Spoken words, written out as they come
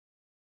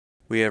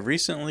We have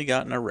recently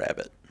gotten a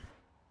rabbit.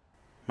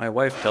 My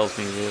wife tells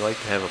me they like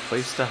to have a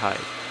place to hide,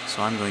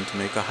 so I'm going to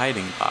make a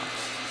hiding box.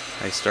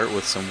 I start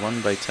with some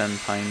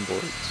 1x10 pine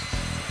boards.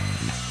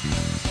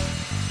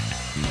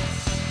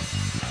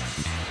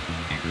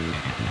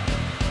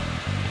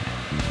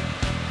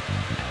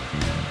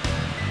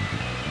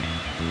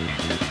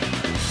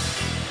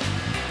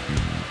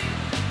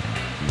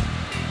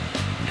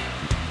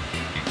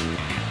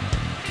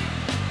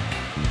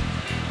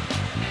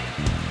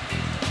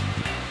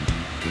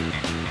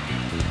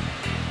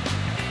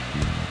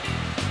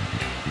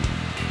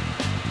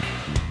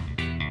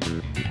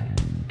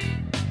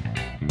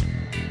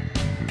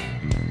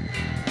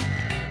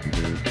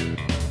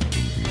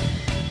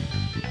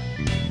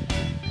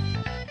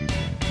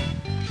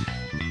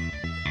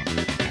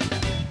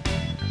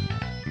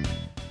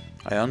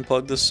 I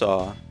unplug the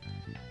saw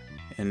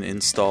and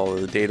install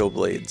the dado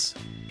blades.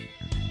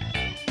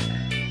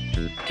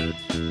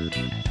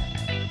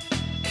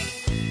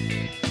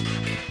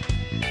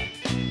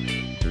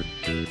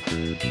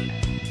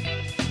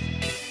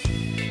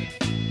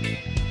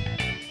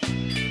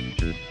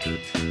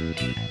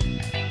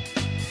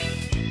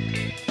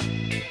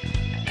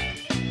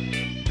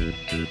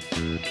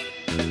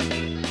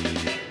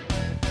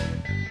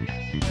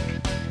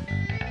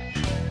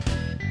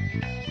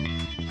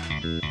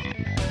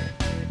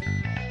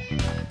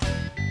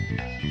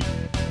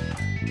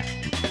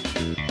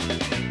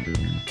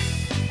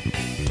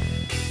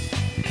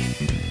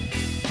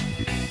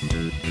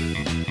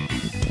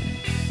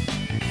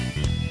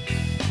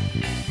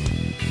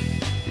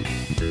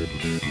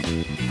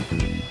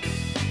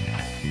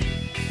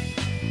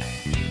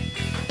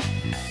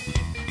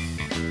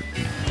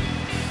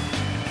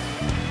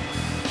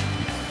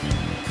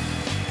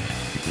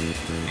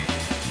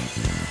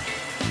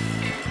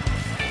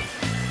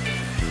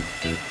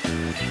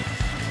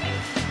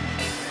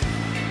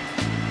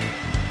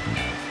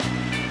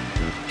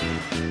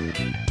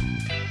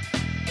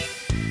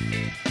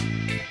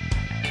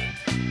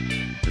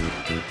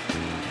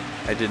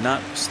 I did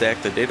not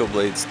stack the dado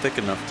blades thick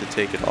enough to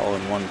take it all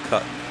in one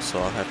cut, so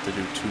I'll have to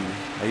do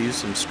two. I used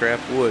some scrap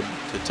wood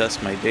to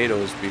test my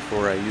dados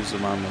before I use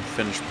them on the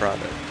finished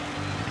product.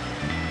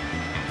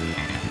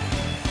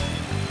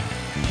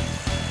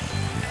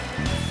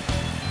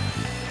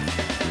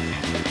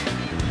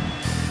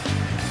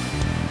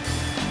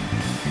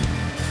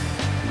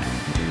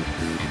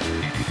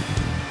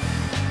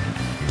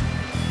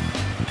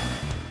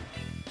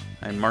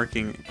 I'm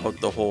marking out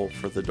the hole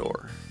for the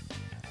door.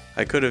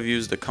 I could have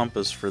used a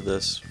compass for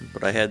this,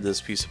 but I had this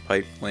piece of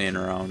pipe laying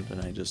around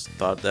and I just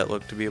thought that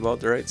looked to be about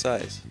the right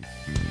size.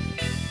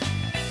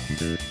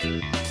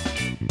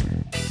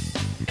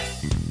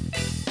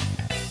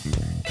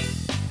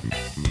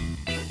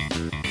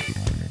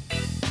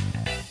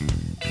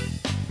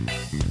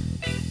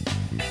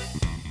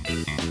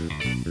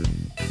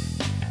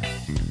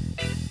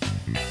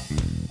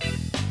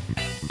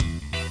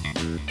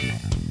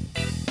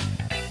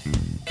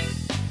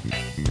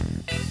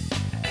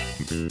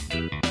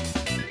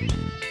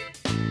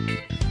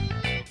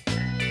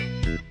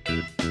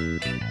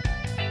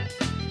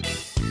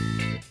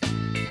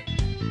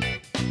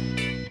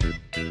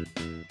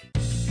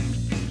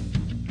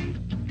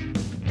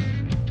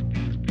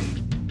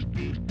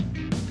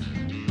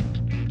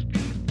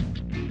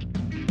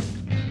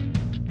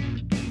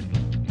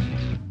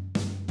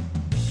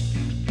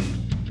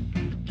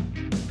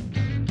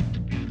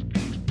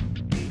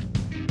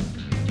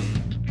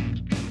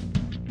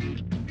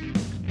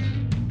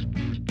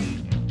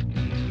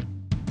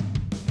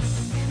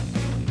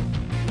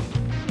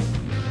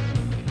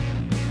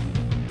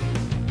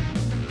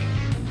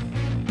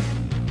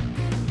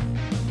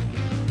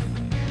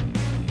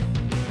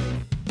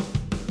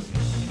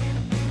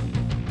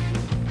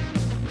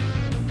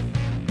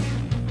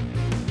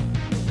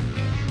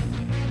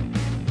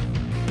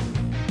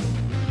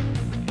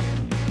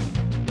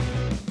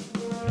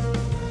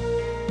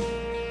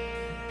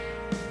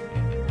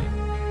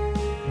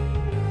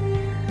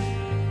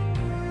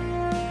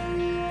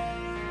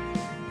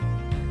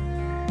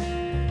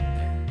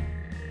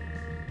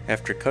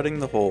 After cutting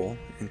the hole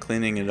and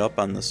cleaning it up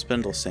on the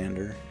spindle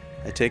sander,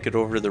 I take it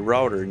over to the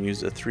router and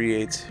use a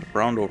 3/8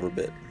 roundover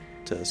bit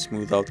to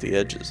smooth out the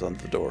edges on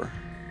the door.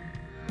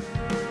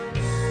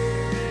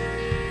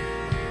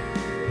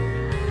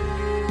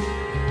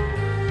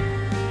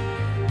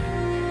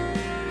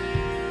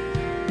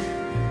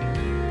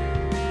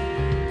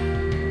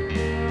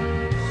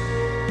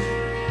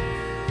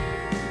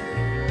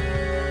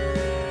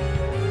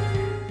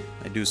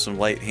 I do some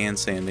light hand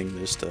sanding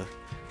just to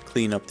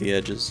clean up the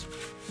edges.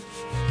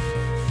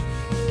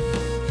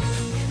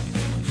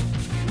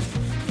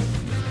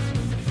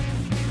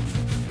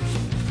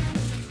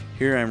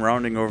 Here I'm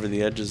rounding over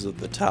the edges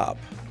of the top.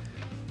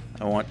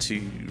 I want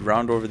to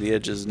round over the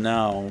edges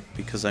now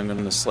because I'm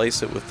going to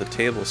slice it with the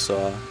table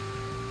saw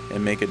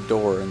and make a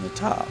door in the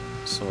top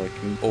so I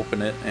can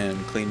open it and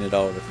clean it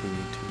out if we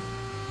need to.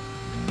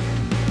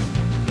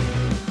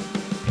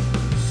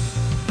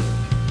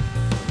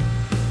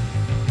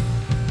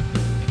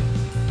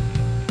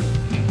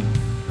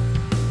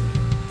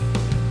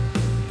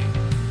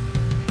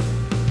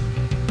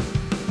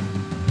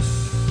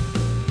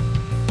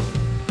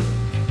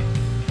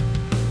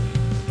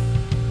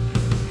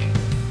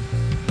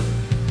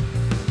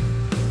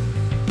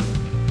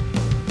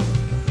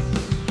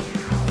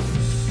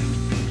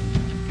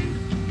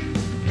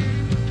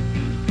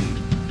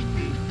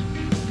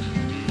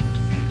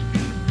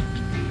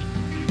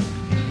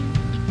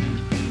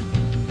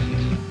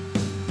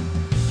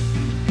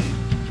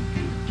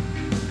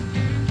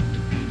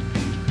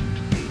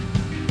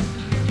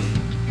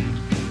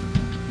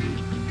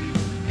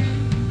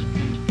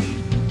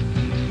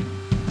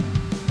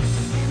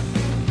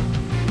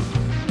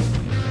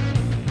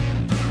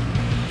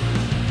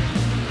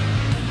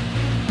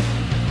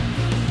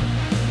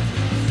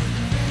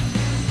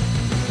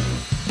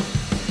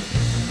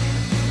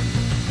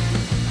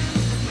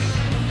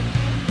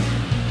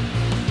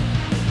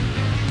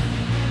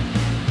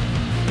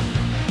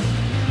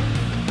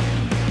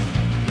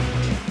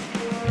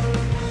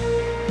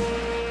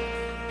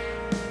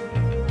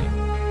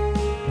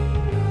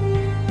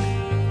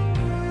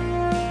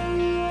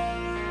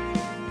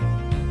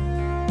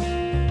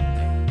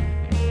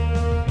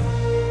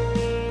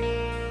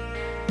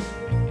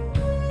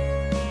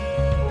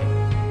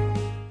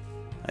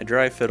 I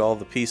dry fit all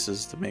the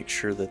pieces to make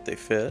sure that they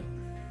fit.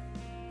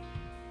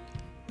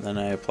 Then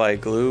I apply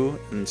glue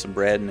and some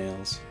brad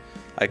nails.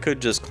 I could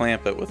just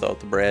clamp it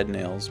without the brad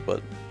nails,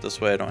 but this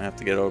way I don't have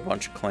to get out a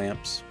bunch of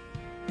clamps.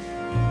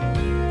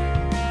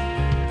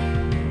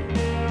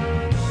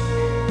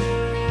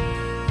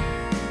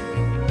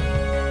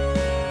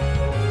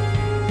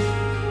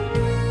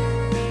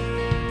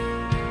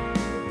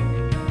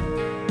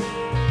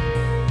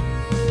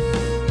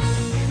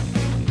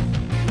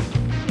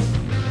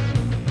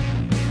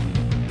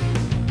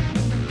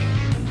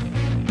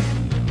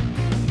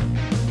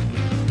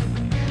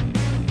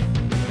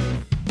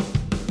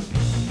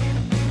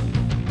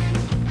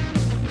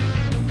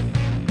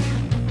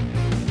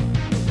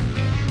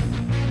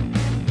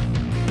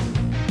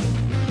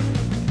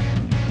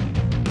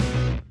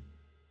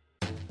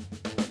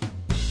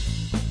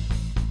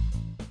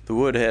 The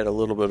wood had a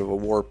little bit of a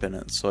warp in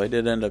it, so I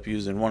did end up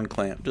using one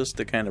clamp just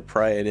to kind of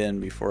pry it in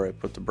before I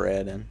put the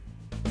brad in.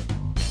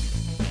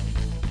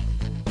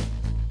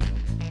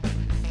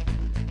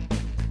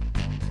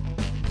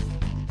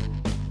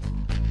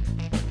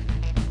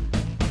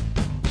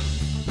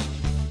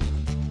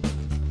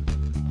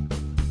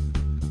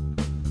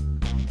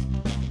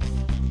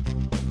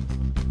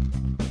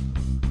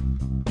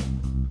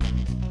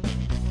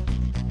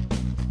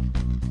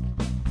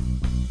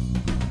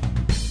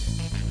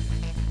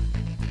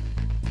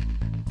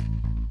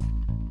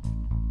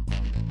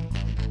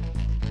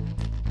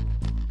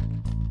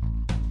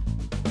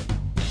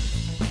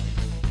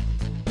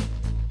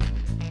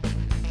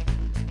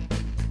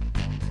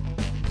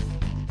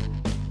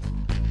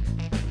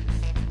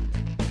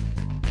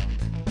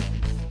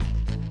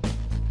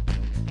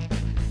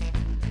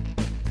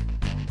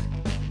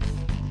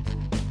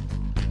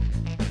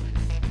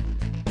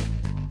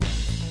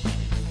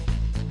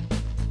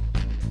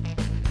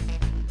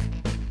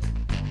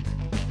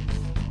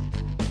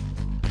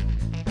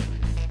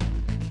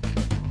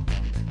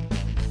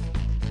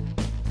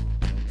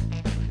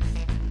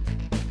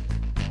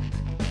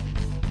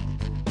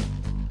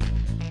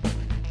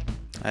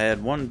 I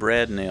had one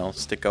brad nail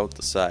stick out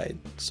the side,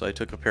 so I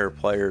took a pair of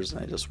pliers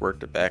and I just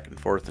worked it back and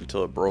forth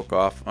until it broke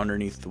off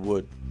underneath the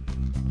wood.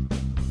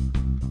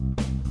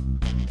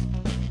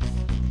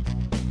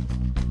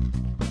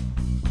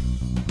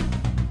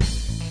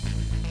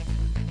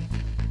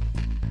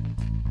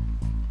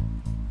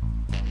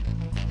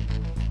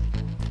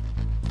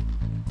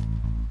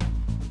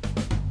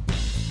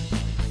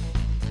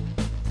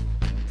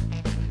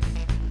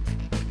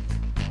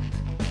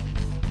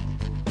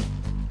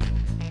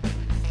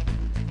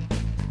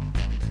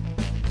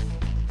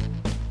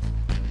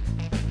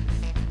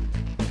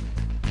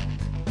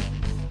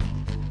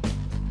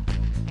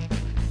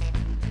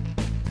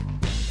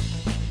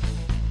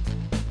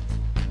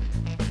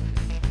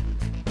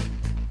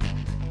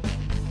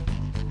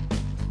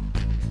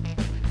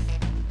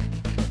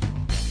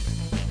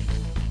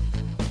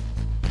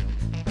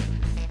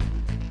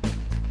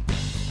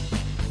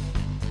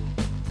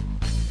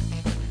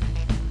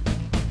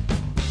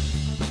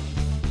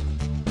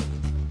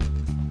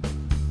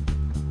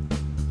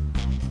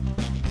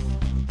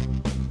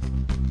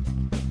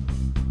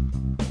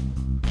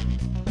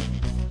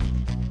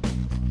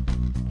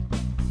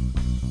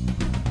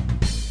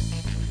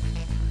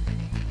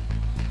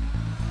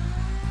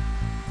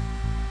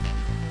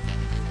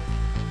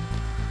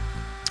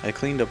 I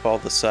cleaned up all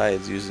the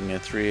sides using a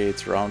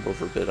 3/8 round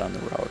over bit on the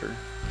router.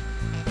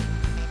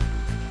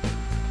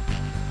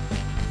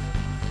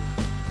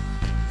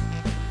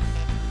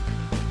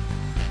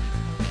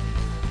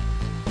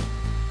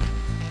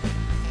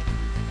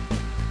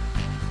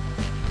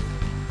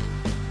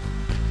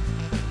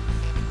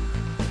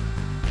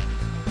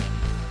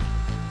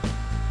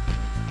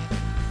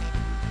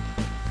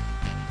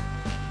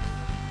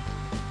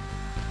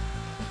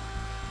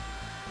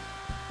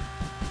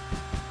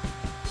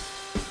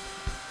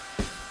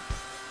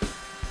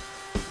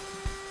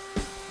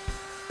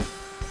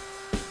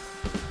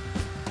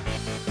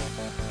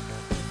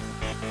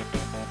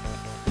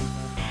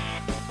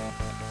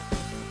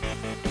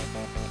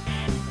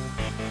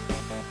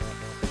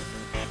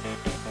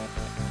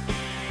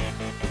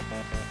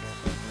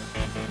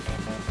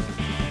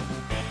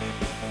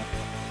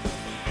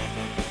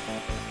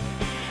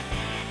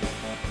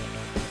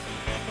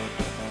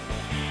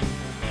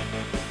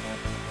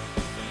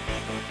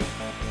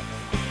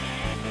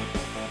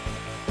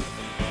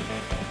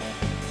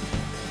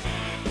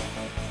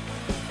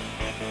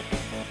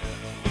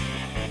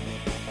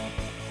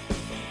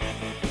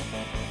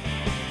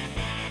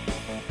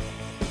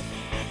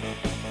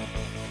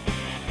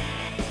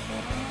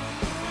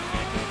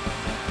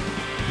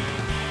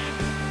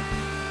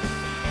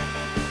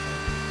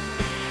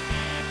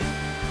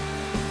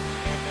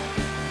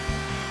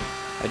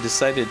 I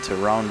decided to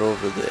round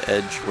over the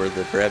edge where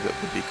the rabbit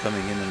would be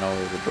coming in and out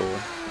of the door.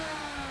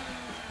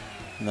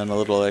 And then a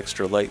little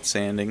extra light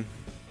sanding.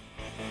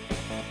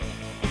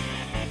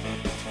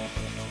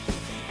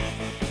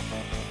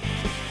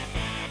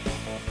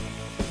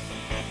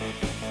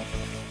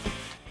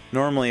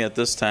 Normally at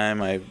this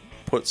time I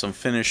put some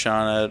finish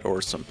on it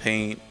or some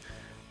paint,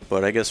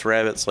 But I guess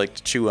rabbits like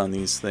to chew on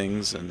these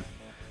things, and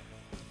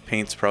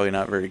paint's probably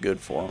not very good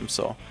for them,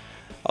 so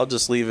I'll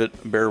just leave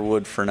it bare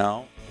wood for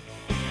now.